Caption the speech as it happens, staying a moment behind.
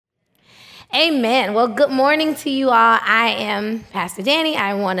Amen. Well, good morning to you all. I am Pastor Danny.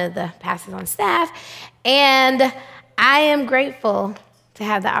 I'm one of the pastors on staff, and I am grateful to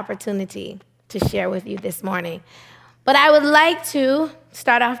have the opportunity to share with you this morning. But I would like to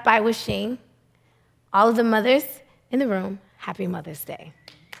start off by wishing all of the mothers in the room happy Mother's Day.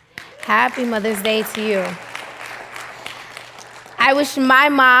 Happy Mother's Day to you. I wish my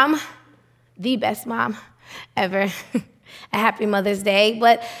mom, the best mom ever, a happy Mother's Day.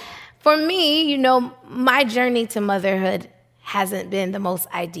 But for me, my journey to motherhood hasn't been the most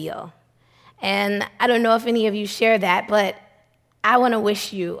ideal. And I don't know if any of you share that, but I want to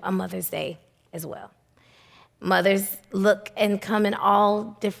wish you a Mother's Day as well. Mothers look and come in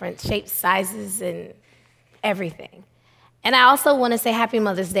all different shapes, sizes, and everything. And I also want to say happy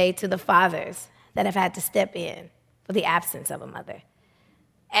Mother's Day to the fathers that have had to step in for the absence of a mother.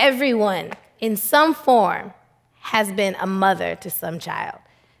 Everyone, in some form, has been a mother to some child.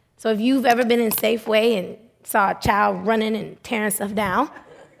 So if you've ever been in Safeway and saw a child running and tearing stuff down,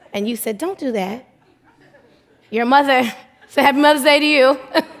 and you said, don't do that, your mother said, happy Mother's Day to you.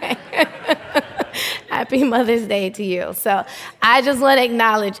 Happy Mother's Day to you. So I just want to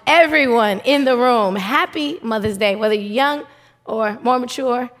acknowledge everyone in the room. Happy Mother's Day, whether you're young or more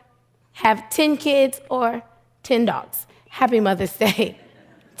mature, have 10 kids or 10 dogs. Happy Mother's Day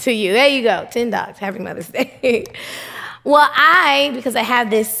to you. There you go, 10 dogs. Happy Mother's Day. Well, because I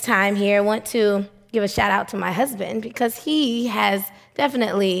have this time here, want to give a shout out to my husband because he has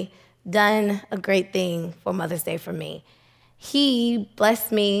definitely done a great thing for Mother's Day for me. He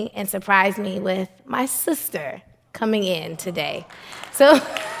blessed me and surprised me with my sister coming in today. So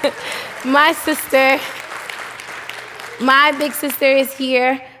my big sister is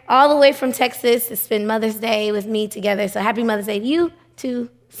here all the way from Texas to spend Mother's Day with me together. So happy Mother's Day to you too,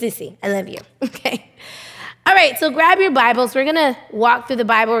 Sissy. I love you. Okay. All right, so grab your Bibles. We're going to walk through the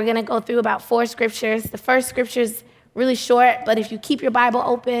Bible. We're going to go through about 4 scriptures. The first scripture is really short, but if you keep your Bible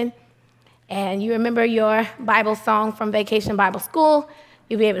open and you remember your Bible song from Vacation Bible School,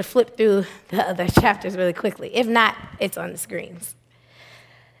 you'll be able to flip through the other chapters really quickly. If not, it's on the screens.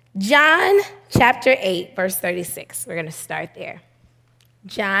 John chapter 8, verse 36. We're going to start there.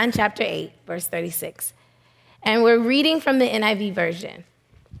 John chapter 8, verse 36. And we're reading from the NIV version.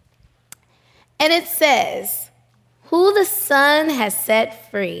 And it says, who the Son has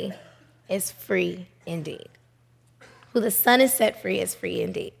set free is free indeed. Who the Son has set free is free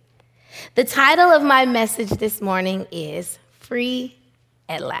indeed. The title of my message this morning is Free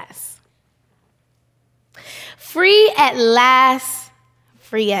at Last. Free at last,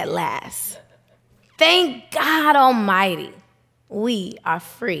 free at last. Thank God Almighty, we are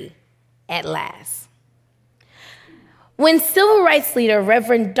free at last. When civil rights leader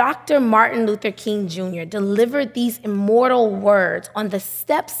Reverend Dr. Martin Luther King Jr. delivered these immortal words on the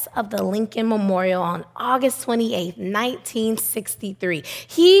steps of the Lincoln Memorial on August 28, 1963,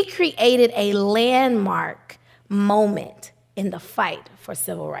 he created a landmark moment in the fight for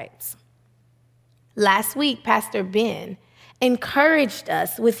civil rights. Last week, Pastor Ben encouraged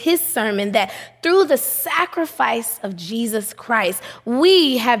us with his sermon that through the sacrifice of Jesus Christ,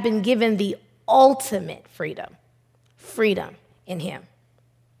 we have been given the ultimate freedom in him.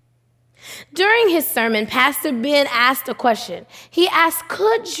 During his sermon, Pastor Ben asked a question. He asked,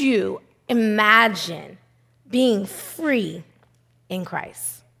 could you imagine being free in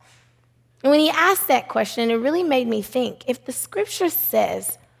Christ? And when he asked that question, it really made me think, if the scripture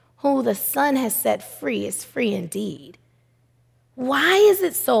says, who the Son has set free is free indeed, why is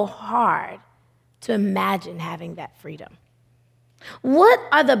it so hard to imagine having that freedom? What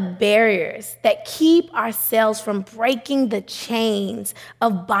are the barriers that keep ourselves from breaking the chains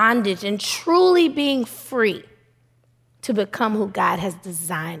of bondage and truly being free to become who God has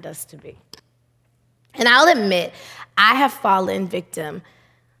designed us to be? And I'll admit, I have fallen victim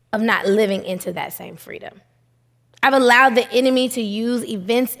of not living into that same freedom. I've allowed the enemy to use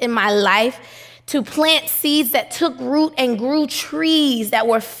events in my life to plant seeds that took root and grew trees that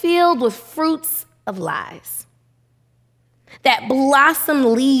were filled with fruits of lies, that blossomed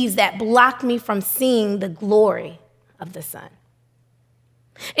leaves that blocked me from seeing the glory of the sun.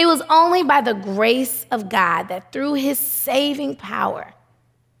 It was only by the grace of God that through his saving power,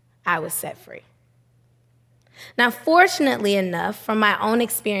 I was set free. Now, fortunately enough, from my own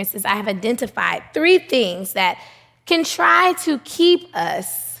experiences, I have identified 3 things that can try to keep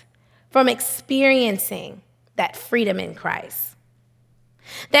us from experiencing that freedom in Christ,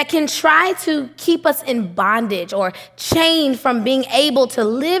 that can try to keep us in bondage or chained from being able to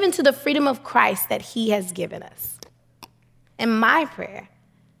live into the freedom of Christ that he has given us. And my prayer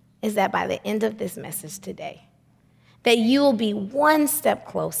is that by the end of this message today, that you will be one step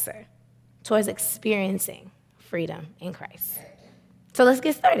closer towards experiencing freedom in Christ. So let's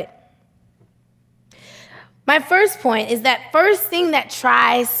get started. My first point is that first thing that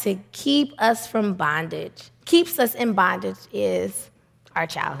tries to keep us from bondage, keeps us in bondage, is our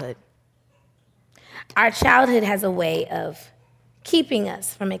childhood. Our childhood has a way of keeping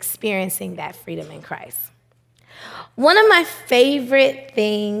us from experiencing that freedom in Christ. One of my favorite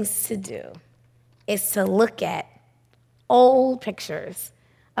things to do is to look at old pictures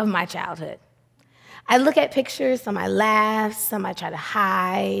of my childhood. I look at pictures, some I laugh, some I try to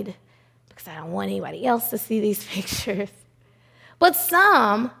hide because I don't want anybody else to see these pictures. But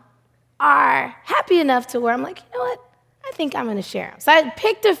some are happy enough to where I'm like, you know what? I think I'm going to share them. So I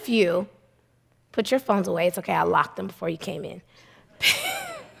picked a few. Put your phones away. It's okay. I locked them before you came in.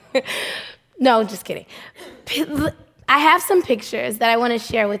 No, just kidding. I have some pictures that I want to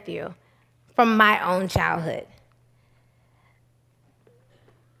share with you from my own childhood.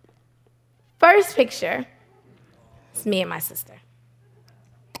 First picture is me and my sister.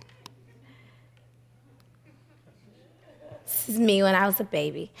 This is me when I was a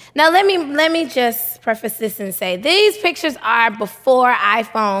baby. Now, let me just preface this and say, these pictures are before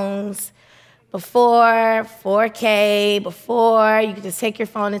iPhones, before 4K, before you could just take your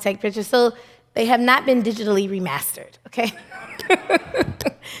phone and take pictures. So they have not been digitally remastered, okay?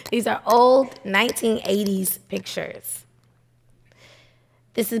 These are old 1980s pictures.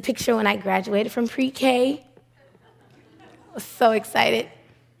 This is a picture when I graduated from pre-K. I was so excited.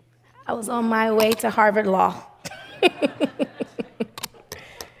 I was on my way to Harvard Law.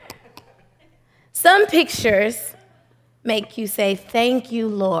 Some pictures make you say, thank you,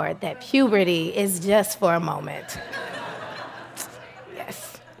 Lord, that puberty is just for a moment.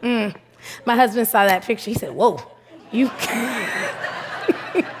 Yes. My husband saw that picture. He said, whoa, you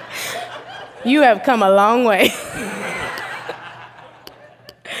have come a long way.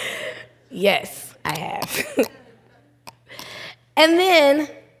 Yes, I have. And then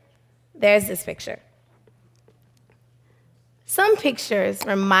there's this picture. Some pictures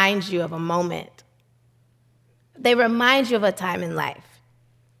remind you of a moment. They remind you of a time in life.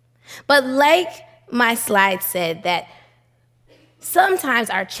 But like my slide said, that sometimes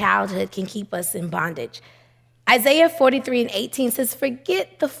our childhood can keep us in bondage. Isaiah 43:18 says,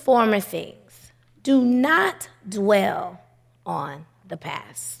 forget the former things. Do not dwell on the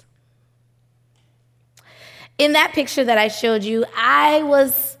past. In that picture that I showed you, I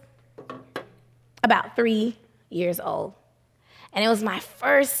was about 3 years old. And it was my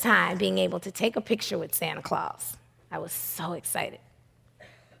first time being able to take a picture with Santa Claus. I was so excited.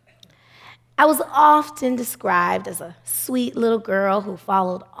 I was often described as a sweet little girl who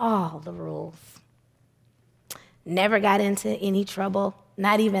followed all the rules. Never got into any trouble,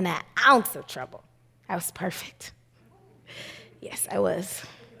 not even an ounce of trouble. I was perfect. Yes, I was.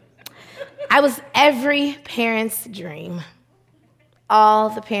 I was every parent's dream. All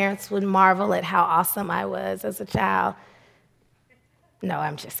the parents would marvel at how awesome I was as a child. No,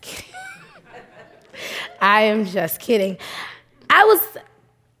 I'm just kidding. I am just kidding. I was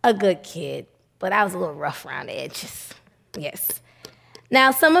a good kid, but I was a little rough around the edges. Yes.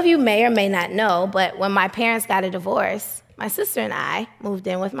 Now, some of you may or may not know, but when my parents got a divorce, my sister and I moved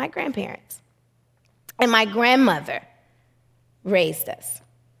in with my grandparents. And my grandmother raised us.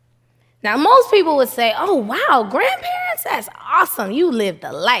 Now, most people would say, oh, wow, grandparents, that's awesome. You lived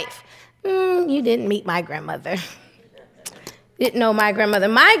a life. You didn't meet my grandmother. Didn't know my grandmother.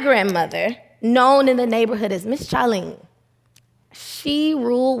 My grandmother, known in the neighborhood as Miss Charlene, she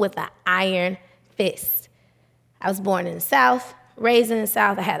ruled with an iron fist. I was born in the South, raised in the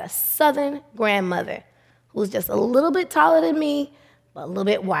South. I had a Southern grandmother who was just a little bit taller than me, but a little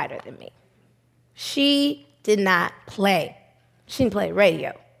bit wider than me. She did not play. She didn't play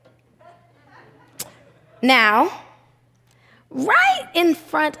radio. Now, right in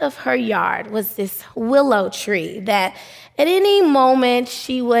front of her yard was this willow tree that at any moment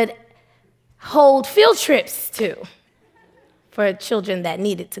she would hold field trips to for children that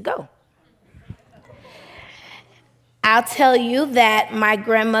needed to go. I'll tell you that my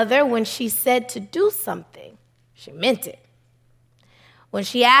grandmother, when she said to do something, she meant it. When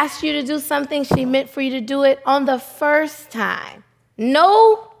she asked you to do something, she meant for you to do it on the first time.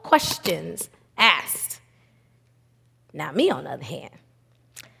 No questions asked. Now, me, on the other hand,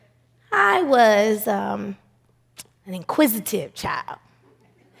 I was an inquisitive child.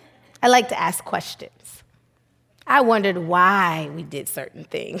 I like to ask questions. I wondered why we did certain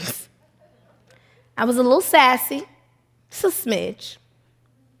things. I was a little sassy, just a smidge,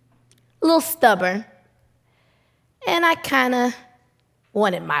 a little stubborn, and I kind of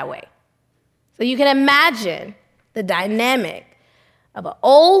wanted my way. So you can imagine the dynamic of an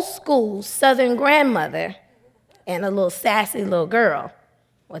old school Southern grandmother and a little sassy little girl,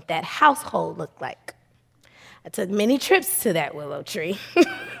 what that household looked like. I took many trips to that willow tree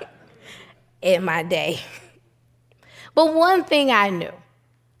in my day. But one thing I knew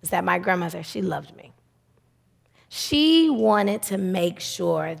is that my grandmother, she loved me. She wanted to make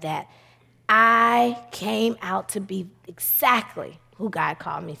sure that I came out to be exactly who God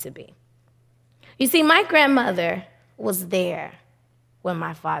called me to be. You see, my grandmother was there when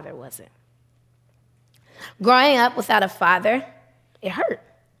my father wasn't. Growing up without a father, it hurt.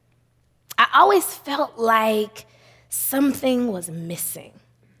 I always felt like something was missing.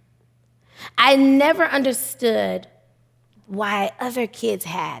 I never understood why other kids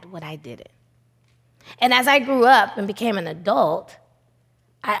had what I didn't. And as I grew up and became an adult,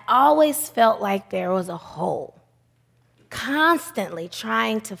 I always felt like there was a hole, constantly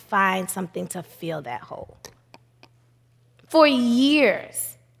trying to find something to fill that hole. For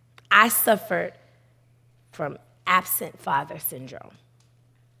years, I suffered from absent father syndrome,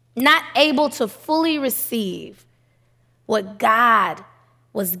 not able to fully receive what God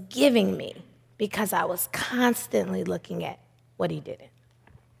was giving me because I was constantly looking at what he didn't.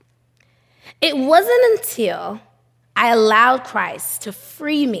 It wasn't until I allowed Christ to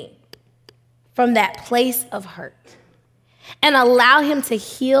free me from that place of hurt and allow him to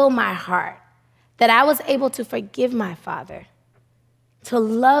heal my heart that I was able to forgive my father, to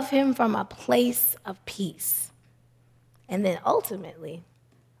love him from a place of peace, and then ultimately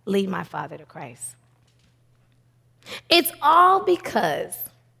lead my father to Christ. It's all because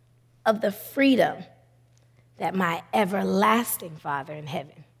of the freedom that my everlasting Father in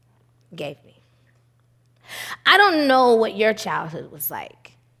heaven gave me. I don't know what your childhood was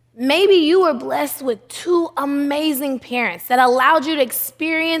like. Maybe you were blessed with two amazing parents that allowed you to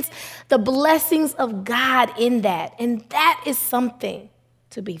experience the blessings of God in that, and that is something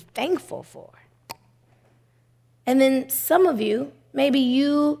to be thankful for. And then some of you, maybe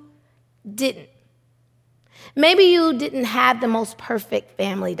you didn't. Maybe you didn't have the most perfect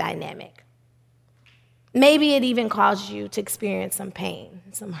family dynamic. Maybe it even caused you to experience some pain,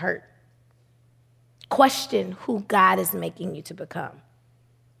 some hurt. Question who God is making you to become.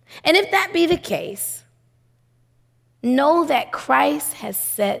 And if that be the case, know that Christ has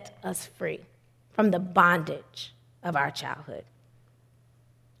set us free from the bondage of our childhood.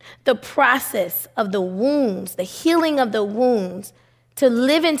 The process of the wounds, the healing of the wounds, to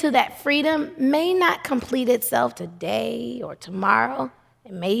live into that freedom may not complete itself today or tomorrow.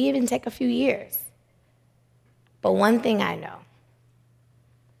 It may even take a few years. But one thing I know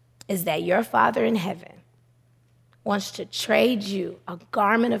is that your Father in heaven wants to trade you a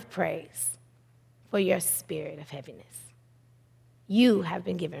garment of praise for your spirit of heaviness. You have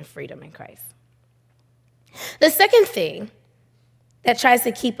been given freedom in Christ. The second thing that tries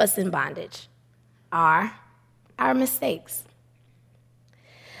to keep us in bondage are our mistakes.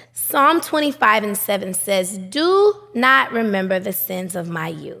 Psalm 25:7 says, "Do not remember the sins of my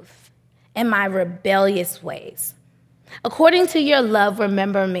youth and my rebellious ways. According to your love,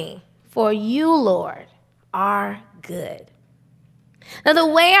 remember me, for you, Lord, are good." Now, the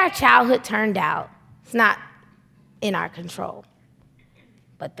way our childhood turned out is not in our control,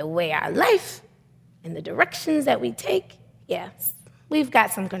 but the way our life and the directions that we take, yes, we've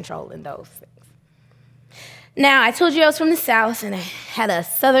got some control in those things. Now, I told you I was from the South, and I had a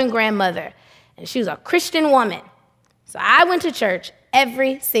Southern grandmother, and she was a Christian woman. So I went to church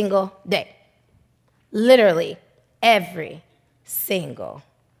every single day, literally every single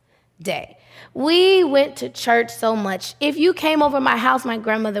day. We went to church so much. If you came over my house, my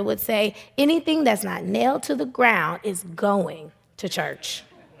grandmother would say, anything that's not nailed to the ground is going to church.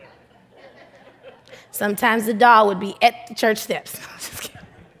 Sometimes the doll would be at the church steps. Just kidding.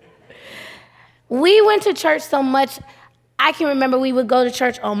 We went to church so much, I can remember we would go to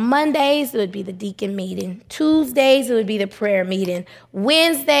church on Mondays, it would be the deacon meeting. Tuesdays, it would be the prayer meeting.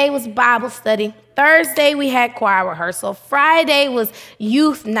 Wednesday was Bible study. Thursday, we had choir rehearsal. Friday was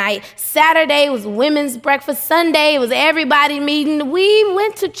youth night. Saturday was women's breakfast. Sunday, it was everybody meeting. We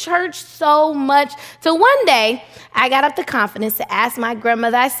went to church so much. So one day, I got up the confidence to ask my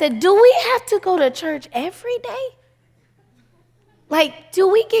grandmother, I said, do we have to go to church every day? Like, do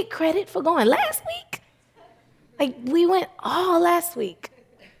we get credit for going last week? Like, we went all last week.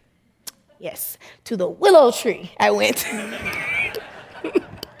 Yes, to the willow tree I went.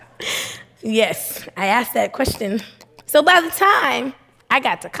 Yes, I asked that question. So by the time I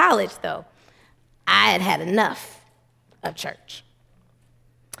got to college, though, I had had enough of church.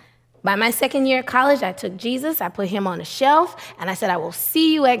 By my second year of college, I took Jesus, I put him on a shelf, and I said, I will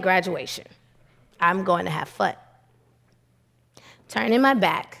see you at graduation. I'm going to have fun. turning my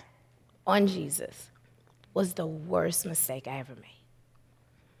back on Jesus was the worst mistake I ever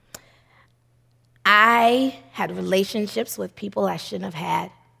made. I had relationships with people I shouldn't have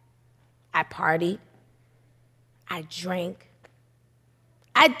had. I partied. I drank.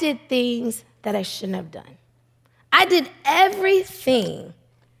 I did things that I shouldn't have done. I did everything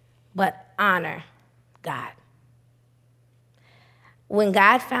but honor God. When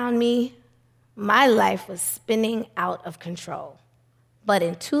God found me, my life was spinning out of control. But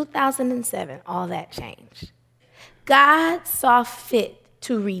in 2007, all that changed. God saw fit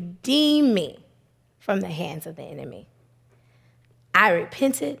to redeem me from the hands of the enemy. I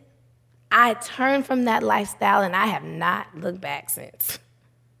repented. I turned from that lifestyle, and I have not looked back since.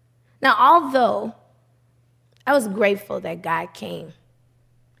 Now, although I was grateful that God came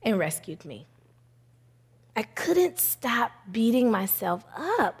and rescued me, I couldn't stop beating myself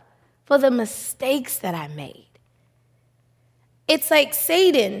up for the mistakes that I made. It's like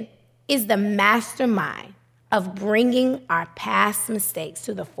Satan is the mastermind of bringing our past mistakes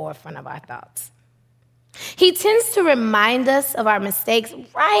to the forefront of our thoughts. He tends to remind us of our mistakes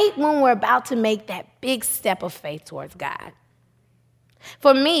right when we're about to make that big step of faith towards God.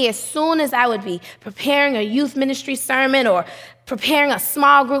 For me, as soon as I would be preparing a youth ministry sermon or preparing a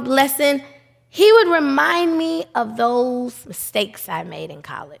small group lesson, he would remind me of those mistakes I made in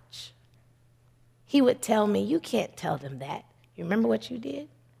college. He would tell me, you can't tell them that. You remember what you did?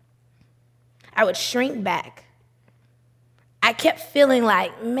 I would shrink back. I kept feeling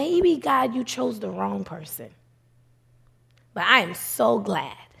like, maybe, God, you chose the wrong person. But I am so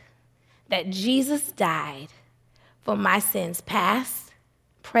glad that Jesus died for my sins past,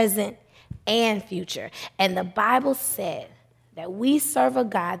 present, and future. And the Bible said that we serve a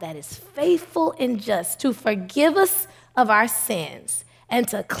God that is faithful and just to forgive us of our sins and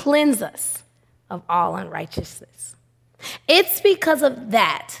to cleanse us of all unrighteousness. It's because of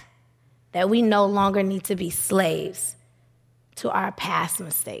that we no longer need to be slaves to our past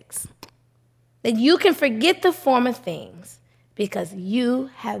mistakes. That you can forget the former things because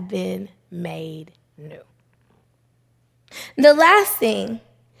you have been made new. The last thing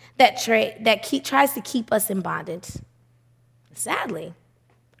that tries to keep us in bondage, sadly,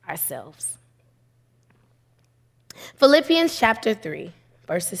 ourselves. Philippians chapter 3,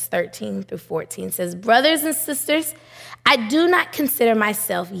 verses 13 through 14 says, brothers and sisters, I do not consider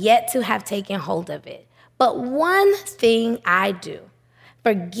myself yet to have taken hold of it. But one thing I do,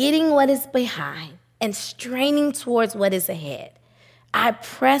 forgetting what is behind and straining towards what is ahead, I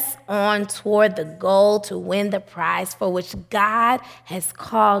press on toward the goal to win the prize for which God has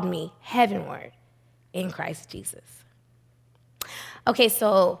called me heavenward in Christ Jesus. Okay,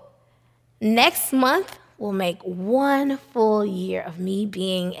 so next month will make 1 full year of me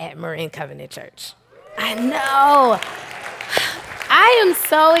being at Marin Covenant Church. I know. I am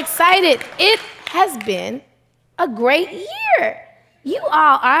so excited. It has been a great year. You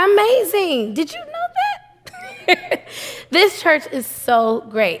all are amazing. Did you know that? This church is so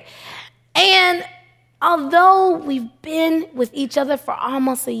great. And although we've been with each other for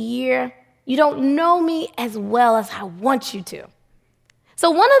almost a year, you don't know me as well as I want you to. So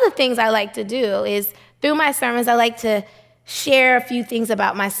one of the things I like to do is, through my sermons, I like to share a few things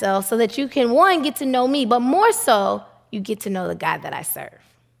about myself so that you can, one, get to know me, but more so, you get to know the God that I serve.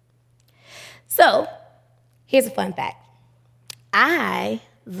 So, here's a fun fact. I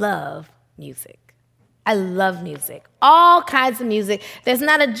love music. I love music, all kinds of music. There's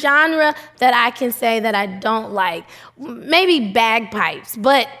not a genre that I can say that I don't like. Maybe bagpipes,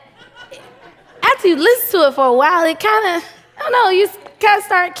 but after you listen to it for a while, it kind of, I don't know, you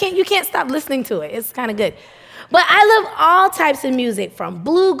can't stop listening to it. It's kind of good. But I love all types of music, from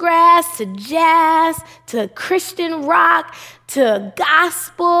bluegrass to jazz to Christian rock to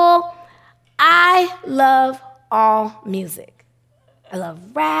gospel. I love all music. I love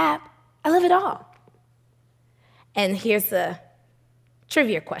rap. I love it all. And here's a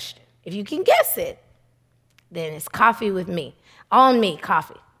trivia question. If you can guess it, then it's coffee with me. On me,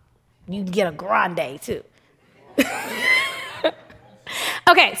 coffee. You can get a grande, too.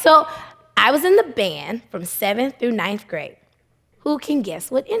 Okay, so I was in the band from 7th through 9th grade. Who can guess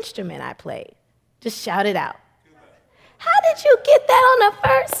what instrument I played? Just shout it out. How did you get that on the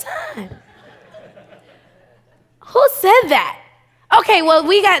first time? Who said that? Okay, well,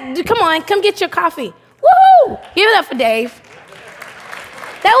 come on, come get your coffee. Woo! Give it up for Dave.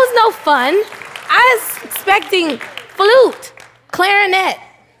 That was no fun. I was expecting flute, clarinet.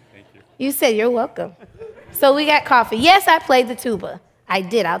 Thank you. You said you're welcome. So we got coffee. Yes, I played the tuba. I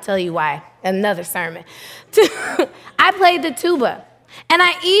did. I'll tell you why. Another sermon. I played the tuba. And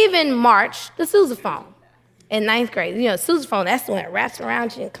I even marched the sousaphone. in ninth grade. You know, sousaphone, that's the one that wraps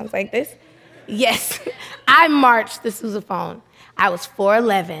around you and comes like this. Yes, I marched the sousaphone. I was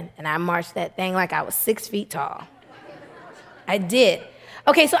 4'11", and I marched that thing like I was 6 feet tall. I did.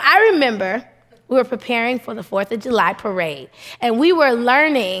 Okay, so I remember we were preparing for the 4th of July parade, and we were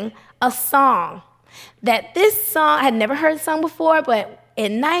learning a song. I had never heard the song before, but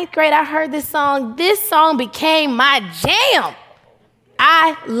in ninth grade, I heard this song. This song became my jam.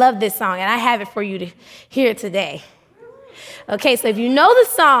 I love this song, and I have it for you to hear today. Okay, so if you know the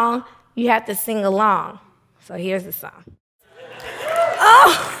song, you have to sing along. So here's the song.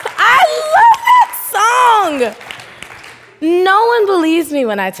 Oh, I love that song. No one believes me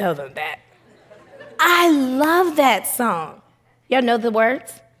when I tell them that. I love that song. Y'all know the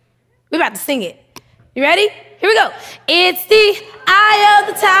words? We're about to sing it. You ready? Here we go. It's the eye of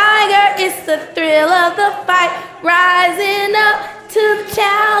the tiger. It's the thrill of the fight. Rising up to the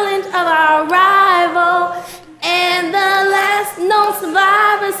challenge of our rival. And the last known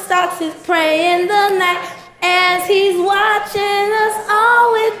survivor stalks his prey in the night as he's watching us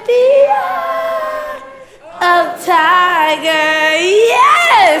all with the eye of tiger.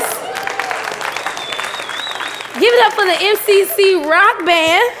 Yes! Give it up for the MCC Rock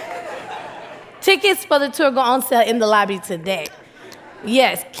Band. Tickets for the tour go on sale in the lobby today.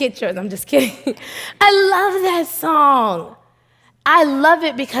 Yes, get yours. I'm just kidding. I love that song. I love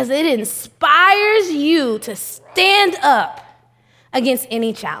it because it inspires you to stand up against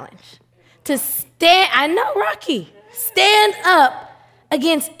any challenge. I know, Rocky. Stand up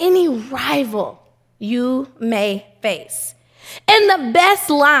against any rival you may face. And the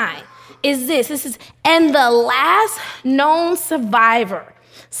best line is this. This is, and the last known survivor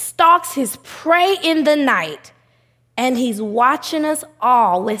stalks his prey in the night, and he's watching us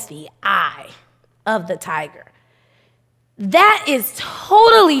all with the eye of the tiger. That is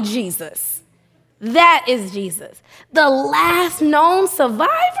totally Jesus. That is Jesus. The last known survivor,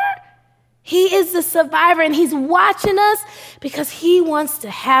 he is the survivor, and he's watching us because he wants to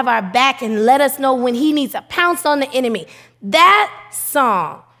have our back and let us know when he needs to pounce on the enemy. That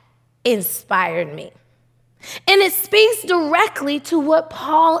song inspired me. And it speaks directly to what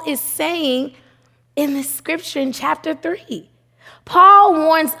Paul is saying in the scripture in chapter 3. Paul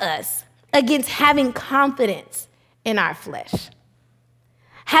warns us against having confidence in our flesh,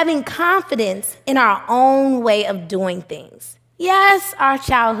 having confidence in our own way of doing things. Yes, our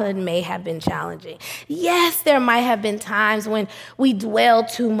childhood may have been challenging. Yes, there might have been times when we dwell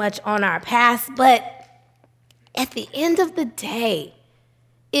too much on our past, but at the end of the day,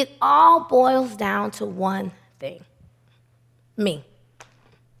 it all boils down to one thing. Me.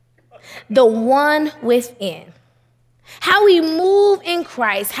 The one within. How we move in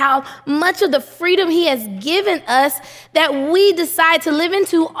Christ, how much of the freedom he has given us that we decide to live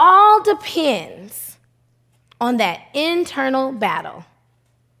into all depends on that internal battle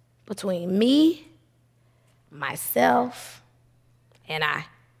between me, myself, and I.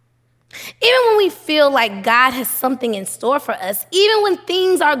 Even when we feel like God has something in store for us, even when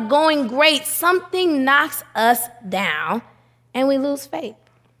things are going great, something knocks us down and we lose faith.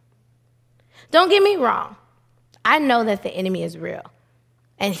 Don't get me wrong. I know that the enemy is real,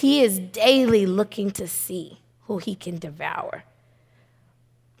 and he is daily looking to see who he can devour.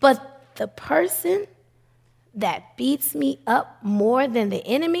 But the person that beats me up more than the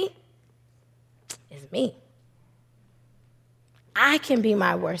enemy is me. I can be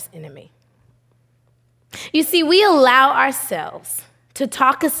my worst enemy. You see, we allow ourselves to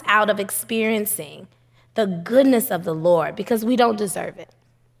talk us out of experiencing the goodness of the Lord because we don't deserve it,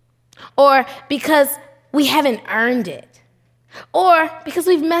 or because we haven't earned it, or because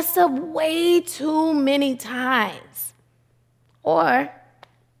we've messed up way too many times, or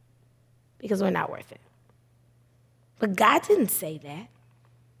because we're not worth it. But God didn't say that.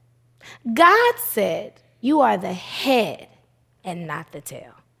 God said, you are the head and not the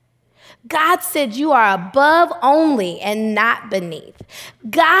tail. God said you are above only and not beneath.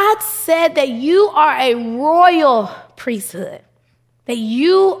 God said that you are a royal priesthood, that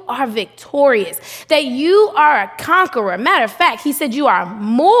you are victorious, that you are a conqueror. Matter of fact, he said you are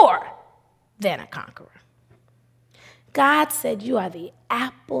more than a conqueror. God said you are the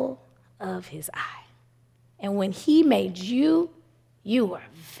apple of his eye. And when he made you, you were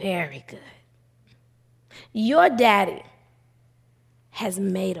very good. Your daddy has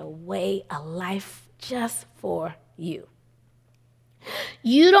made a way, a life just for you.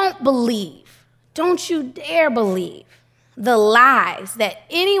 You don't believe, don't you dare believe the lies that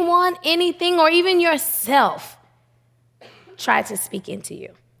anyone, anything, or even yourself try to speak into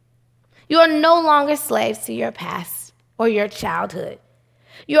you. You are no longer slaves to your past or your childhood.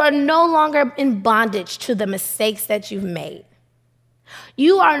 You are no longer in bondage to the mistakes that you've made.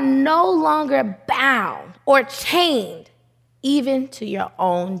 You are no longer bound or chained even to your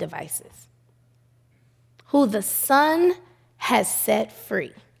own devices. Who the Son has set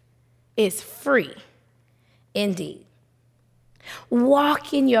free is free indeed.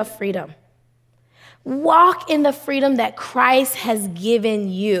 Walk in your freedom. Walk in the freedom that Christ has given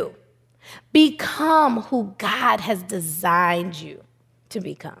you. Become who God has designed you to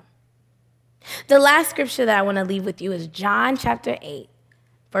become. The last scripture that I want to leave with you is John chapter 8,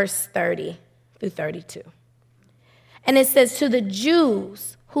 verse 30 through 32. And it says, to the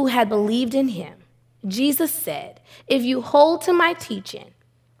Jews who had believed in him, Jesus said, if you hold to my teaching,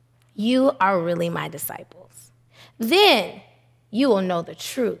 you are really my disciples. Then you will know the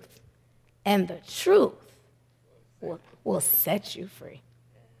truth, and the truth will set you free.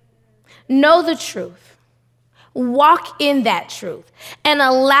 Know the truth. Walk in that truth and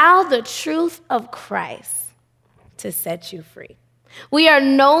allow the truth of Christ to set you free. We are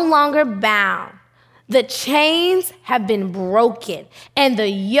no longer bound. The chains have been broken and the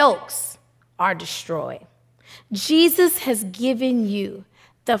yokes are destroyed. Jesus has given you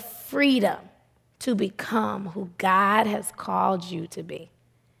the freedom to become who God has called you to be.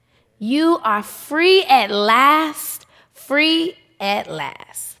 You are free at last, free at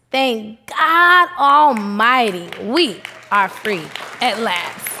last. Thank God Almighty, we are free at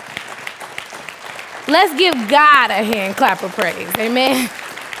last. Let's give God a hand clap of praise. Amen.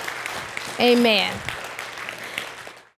 Amen.